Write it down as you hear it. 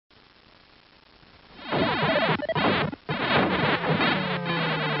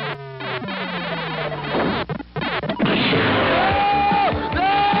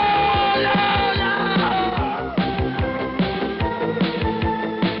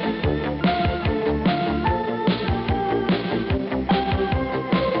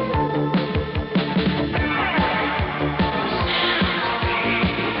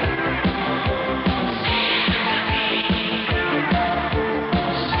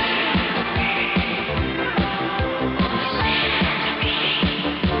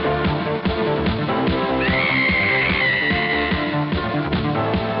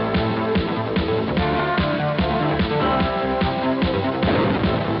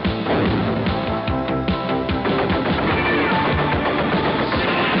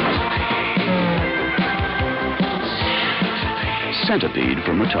Centipede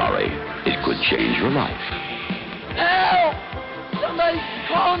from Atari. It could change your life. Help! Somebody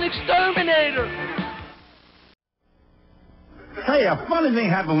call an exterminator! Hey, a funny thing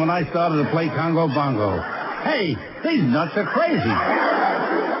happened when I started to play Congo Bongo. Hey, these nuts are crazy.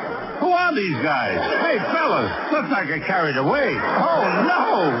 Who are these guys? Hey, fellas, let's not get carried away. Oh,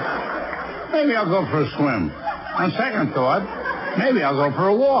 no! Maybe I'll go for a swim. On second thought, maybe I'll go for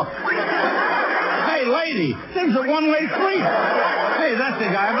a walk. Hey, lady, this is a one-way street. Hey, that's the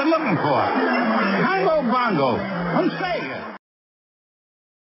guy I've been looking for. Congo Bongo from Sega.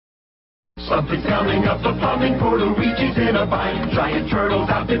 Something's coming up the plumbing for Luigi's in a bind. Giant turtles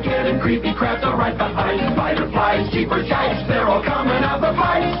out to get him, creepy crabs are right behind. Spider flies, cheaper jacks, they're all coming out the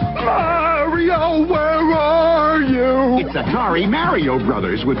pipes. Mario, where are you? It's Atari Mario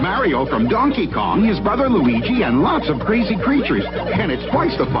Brothers with Mario from Donkey Kong, his brother Luigi, and lots of crazy creatures. And it's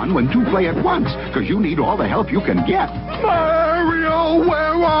twice the fun when two play at once, because you need all the help you can get. Mario,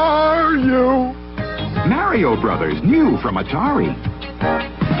 where are you? Mario Brothers, new from Atari.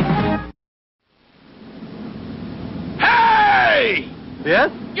 Hey! Yes?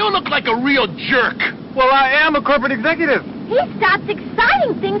 You look like a real jerk. Well, I am a corporate executive. He stops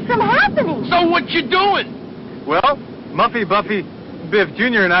exciting things from happening. So what you doing? Well, Muffy, Buffy, Biff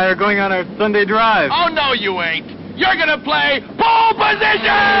Jr. and I are going on our Sunday drive. Oh, no, you ain't. You're gonna play pole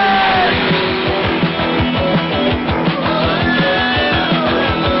position!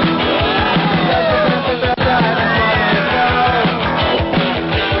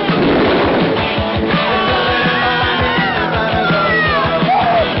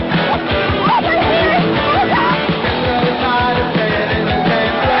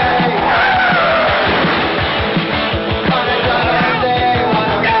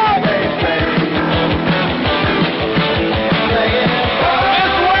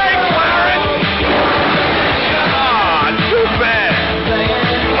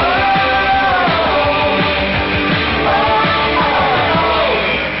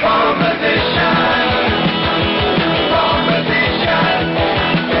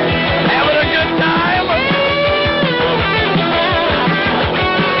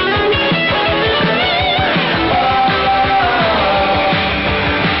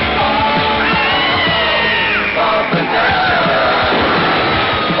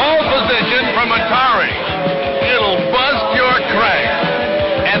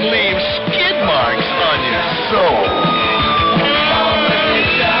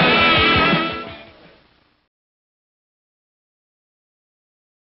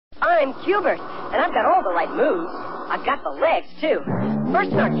 I'm Cubert, and I've got all the right moves. I've got the legs, too.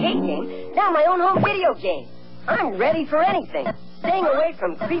 First an arcade game, now my own home video game. I'm ready for anything. Staying away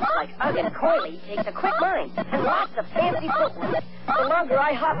from creeps like Ugg and Coily takes a quick mind and lots of fancy footwork. The longer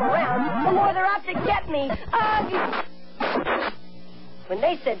I hop around, the more they're out to get me. Ugh! When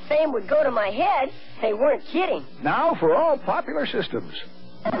they said fame would go to my head, they weren't kidding. Now for all popular systems.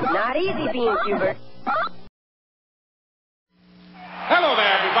 Not easy being Cubert. Hello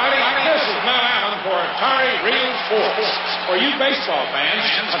there, everybody. This is Mel Allen for Atari Real Sports. For you baseball fans,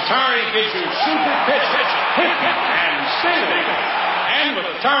 Atari gives you super pitching, hitting, and singing. And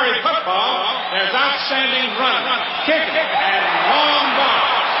with Atari football, there's outstanding running, kicking, and long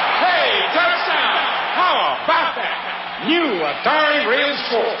balls. Hey, touchdown! How about that? New Atari Real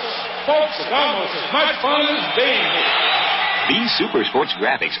Sports. Folks, it's almost as much fun as being here. These Super Sports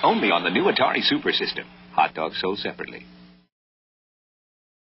graphics only on the new Atari Super System. Hot dogs sold separately.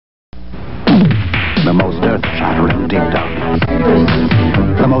 The most earth-shattering dig-dug.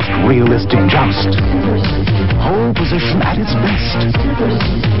 The most realistic joust. Pole position at its best.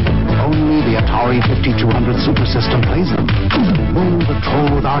 Only the Atari 5200 Super System plays them. Moon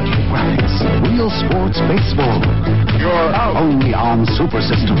Patrol with arcade graphics. Real sports baseball. You're out. Only on Super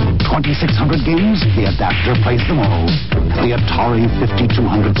System. 2,600 games, the adapter plays them all. The Atari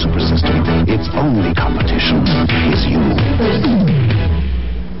 5200 Super System. Its only competition is you.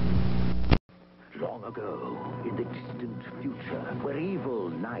 Long ago, in the distant future, where evil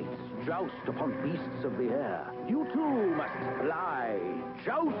knights joust upon beasts of the air, you too must fly,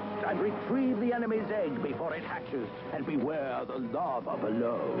 joust, and retrieve the enemy's egg before it hatches, and beware the lava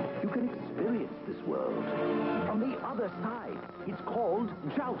below. You can experience this world from the other side. It's called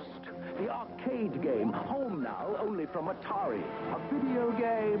Joust, the arcade game, home now only from Atari. A video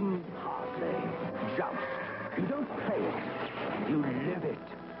game? Hardly. Joust. You don't play it, you live it.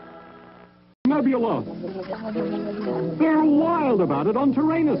 Nebula. They're wild about it on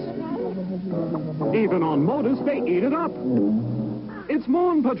Tyrannus. Even on Modus, they eat it up. It's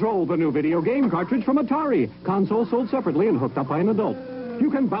Moon Patrol, the new video game cartridge from Atari. Console sold separately and hooked up by an adult. You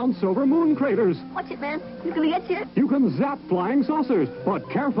can bounce over moon craters. Watch it, man. He's gonna get you. You can zap flying saucers, but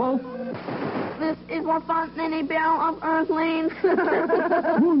careful. This is more fun than a barrel of Earthlings.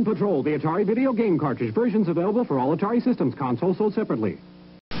 Moon Patrol, the Atari video game cartridge. Versions available for all Atari systems. Console sold separately.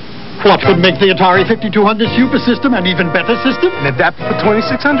 What would make the Atari 5200 Super System an even better system? An adapter for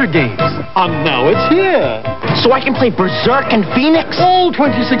 2600 games. And now it's here. So I can play Berserk and Phoenix? All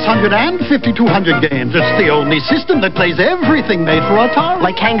 2600 and 5200 games. It's the only system that plays everything made for Atari.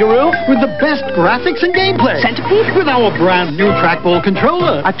 Like Kangaroo? With the best graphics and gameplay. Centipede? With our brand new trackball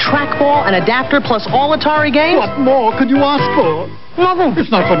controller. A trackball, an adapter, plus all Atari games? What more could you ask for? Nothing.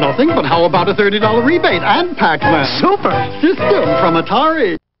 It's not for nothing, but how about a $30 rebate and Pac-Man? Super. System from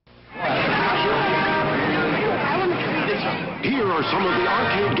Atari. Here are some of the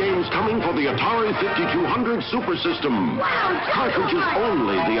arcade games coming for the Atari 5200 Super System. Cartridges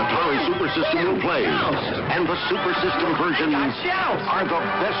only the Atari Super System will play. And the Super System versions are the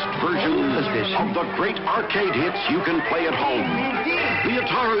best versions of the great arcade hits you can play at home. The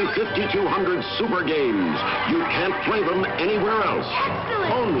Atari 5200 Super Games. You can't play them anywhere else.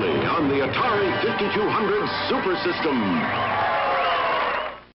 Only on the Atari 5200 Super System.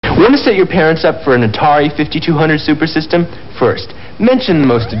 Want to set your parents up for an Atari 5200 Super System? First, mention the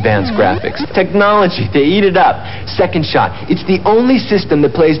most advanced graphics. Technology, they eat it up. Second shot, it's the only system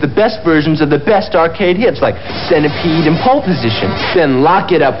that plays the best versions of the best arcade hits like Centipede and Pole Position. Then lock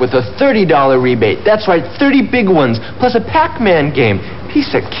it up with a $30 rebate. That's right, 30 big ones, plus a Pac-Man game.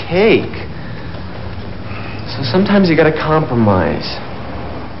 Piece of cake. So sometimes you gotta compromise.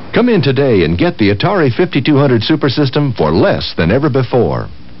 Come in today and get the Atari 5200 Super System for less than ever before.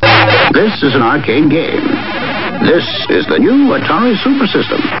 This is an arcade game. This is the new Atari Super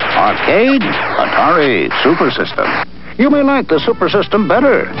System. Arcade, Atari Super System. You may like the Super System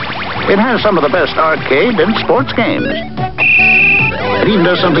better. It has some of the best arcade and sports games. It even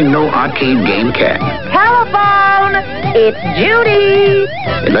does something no arcade game can. Telephone! It's Judy!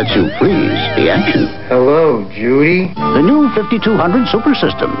 It lets you freeze the action. Hello, Judy. The new 5200 Super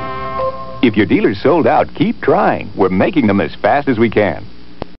System. If your dealer's sold out, keep trying. We're making them as fast as we can.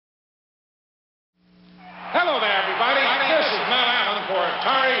 Hello there, everybody. This is Matt Allen for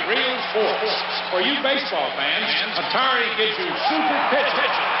Atari Real Sports. For you baseball fans, Atari gives you super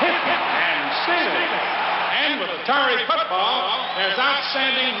pitching, hitting, and stealing. And with Atari football, there's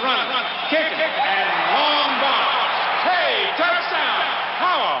outstanding running, kicking, and long balls. Hey, touchdown!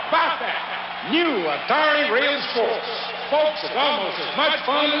 How about that? New Atari Real Sports. Folks, it's almost as much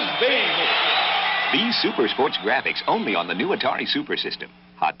fun as being here. These Super Sports graphics only on the new Atari Super System.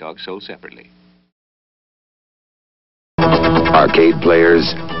 Hot dogs sold separately. Arcade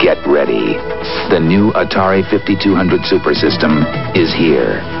players, get ready. The new Atari 5200 Super System is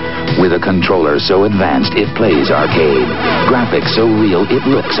here. With a controller so advanced it plays arcade. Graphics so real it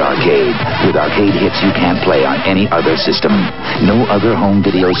looks arcade. With arcade hits you can't play on any other system. No other home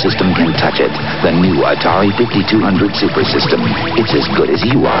video system can touch it. The new Atari 5200 Super System. It's as good as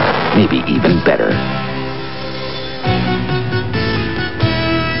you are, maybe even better.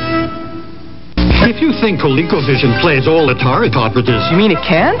 If you think ColecoVision plays all Atari cartridges... You mean it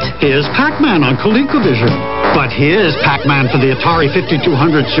can't? Here's Pac-Man on ColecoVision. But here's Pac-Man for the Atari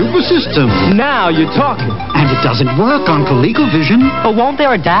 5200 Super System. Now you're talking. And it doesn't work on ColecoVision. But won't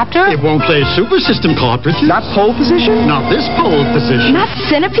their adapter? It won't play Super System cartridges. Not pole position? Not this pole position. Not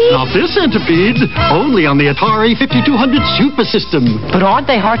Centipede? Not this Centipede. Only on the Atari 5200 Super System. But aren't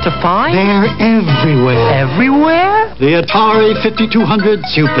they hard to find? They're everywhere. Everywhere? The Atari 5200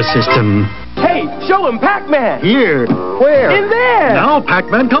 Super System. Hey, show him Pac-Man! Here. Where? In there! Now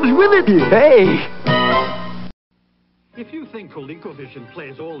Pac-Man comes with it. Hey! If you think ColecoVision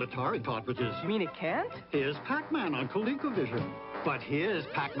plays all Atari cartridges... You mean it can't? Here's Pac-Man on ColecoVision. But here's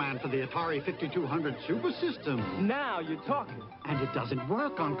Pac-Man for the Atari 5200 Super System. Now you're talking. And it doesn't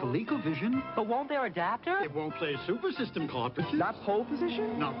work on ColecoVision. But won't their adapter? It won't play Super System cartridges. Not pole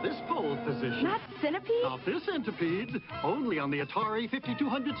position? Not this pole position. Not Centipede? Not this Centipede. Only on the Atari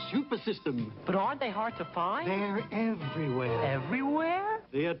 5200 Super System. But aren't they hard to find? They're everywhere. Everywhere?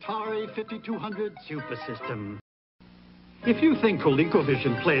 The Atari 5200 Super System. If you think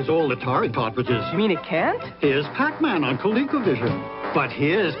ColecoVision plays all Atari cartridges... You mean it can't? Here's Pac-Man on ColecoVision. But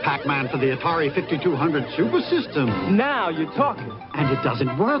here's Pac-Man for the Atari 5200 Super System. Now you're talking. And it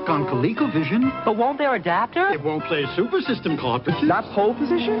doesn't work on ColecoVision. But won't their adapter? It won't play Super System cartridges. Not pole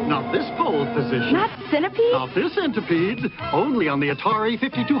position? Not this pole position. Not Centipede? Not this Centipede. Only on the Atari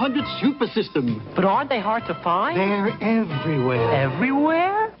 5200 Super System. But aren't they hard to find? They're everywhere.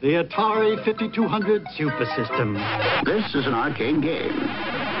 Everywhere? The Atari 5200 Super System. This is an arcade game.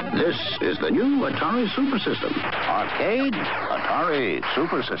 This is the new Atari Super System. Arcade, Atari Atari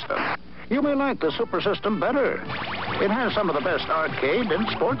Super System. You may like the Super System better. It has some of the best arcade and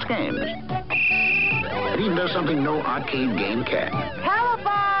sports games. It even does something no arcade game can.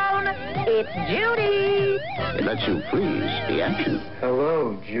 Telephone! It's Judy! It lets you freeze the action.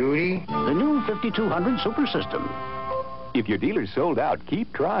 Hello, Judy. The new 5200 Super System. If your dealer's sold out,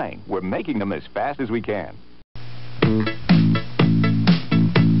 keep trying. We're making them as fast as we can.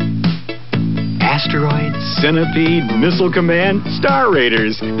 Asteroid, Centipede, Missile Command, Star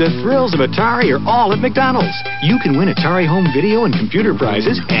Raiders. The thrills of Atari are all at McDonald's. You can win Atari home video and computer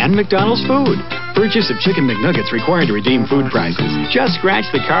prizes and McDonald's food. Purchase of Chicken McNuggets required to redeem food prizes. Just scratch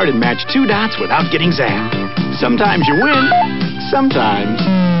the card and match 2 dots without getting zapped. Sometimes you win, sometimes.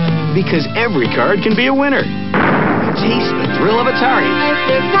 Because every card can be a winner. Taste the thrill of Atari.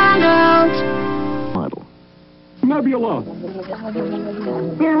 Model. Nebula.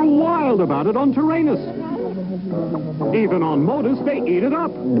 They're wild about it on Tyrannus. Even on Modus, they eat it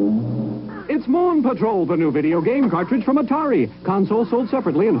up. It's Moon Patrol, the new video game cartridge from Atari. Console sold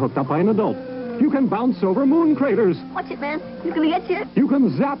separately and hooked up by an adult. You can bounce over moon craters. Watch it, man. He's gonna get you. You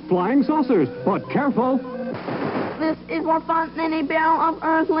can zap flying saucers, but careful. This is more fun than a barrel of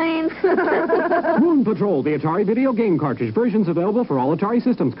Earthlings. Moon Patrol, the Atari video game cartridge. Versions available for all Atari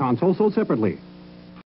systems. Console sold separately.